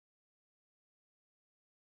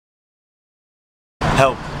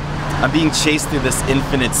Help. I'm being chased through this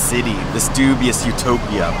infinite city, this dubious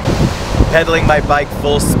utopia. Pedaling my bike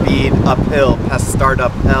full speed, uphill, past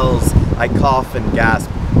startup hells, I cough and gasp,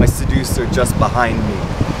 my seducer just behind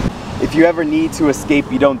me. If you ever need to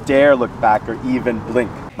escape, you don't dare look back or even blink.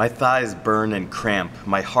 My thighs burn and cramp,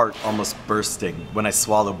 my heart almost bursting when I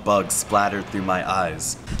swallow bugs splattered through my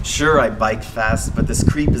eyes. Sure, I bike fast, but this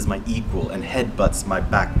creep is my equal and headbutts my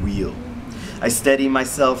back wheel. I steady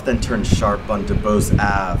myself, then turn sharp on Dubose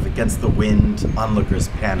Ave. Against the wind, onlookers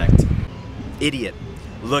panicked. Idiot,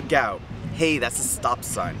 look out. Hey, that's a stop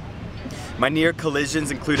sign. My near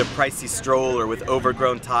collisions include a pricey stroller with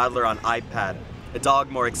overgrown toddler on iPad, a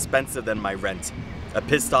dog more expensive than my rent, a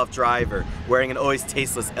pissed off driver wearing an always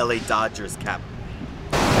tasteless LA Dodgers cap.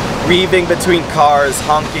 Weaving between cars,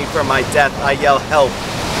 honking for my death, I yell help.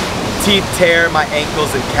 Teeth tear my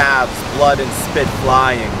ankles and calves, blood and spit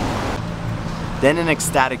flying. Then an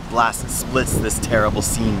ecstatic blast splits this terrible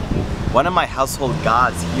scene. One of my household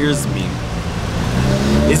gods hears me.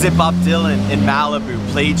 Is it Bob Dylan in Malibu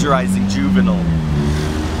plagiarizing Juvenile?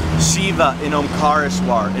 Shiva in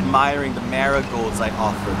Omkareshwar admiring the marigolds I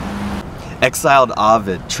offered? Exiled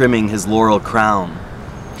Ovid trimming his laurel crown?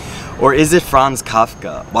 Or is it Franz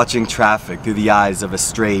Kafka watching traffic through the eyes of a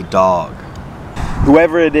stray dog?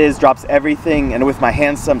 Whoever it is drops everything, and with my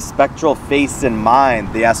handsome spectral face in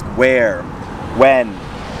mind, they ask where, when,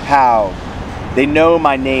 how. They know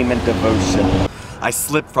my name and devotion. I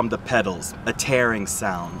slip from the pedals, a tearing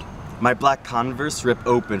sound. My black Converse rip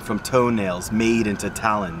open from toenails made into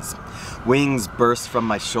talons. Wings burst from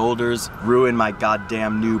my shoulders, ruin my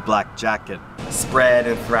goddamn new black jacket. Spread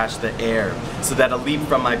and thrash the air, so that a leap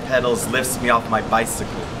from my pedals lifts me off my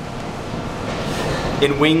bicycle.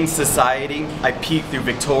 In winged society, I peek through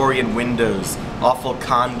Victorian windows, awful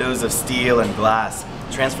condos of steel and glass,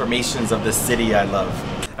 transformations of the city I love.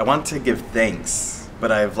 I want to give thanks,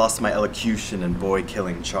 but I have lost my elocution and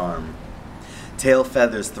boy-killing charm. Tail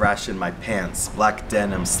feathers thrash in my pants, black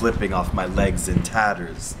denim slipping off my legs in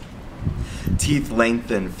tatters. Teeth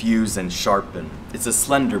lengthen, fuse, and sharpen. It's a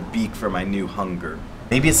slender beak for my new hunger.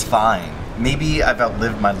 Maybe it's fine. Maybe I've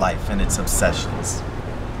outlived my life and its obsessions.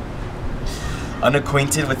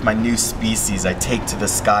 Unacquainted with my new species, I take to the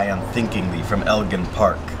sky unthinkingly from Elgin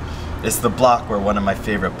Park. It's the block where one of my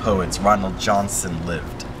favorite poets, Ronald Johnson,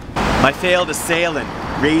 lived. My failed assailant,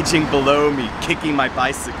 raging below me, kicking my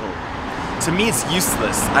bicycle. To me it's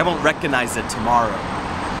useless. I won't recognize it tomorrow.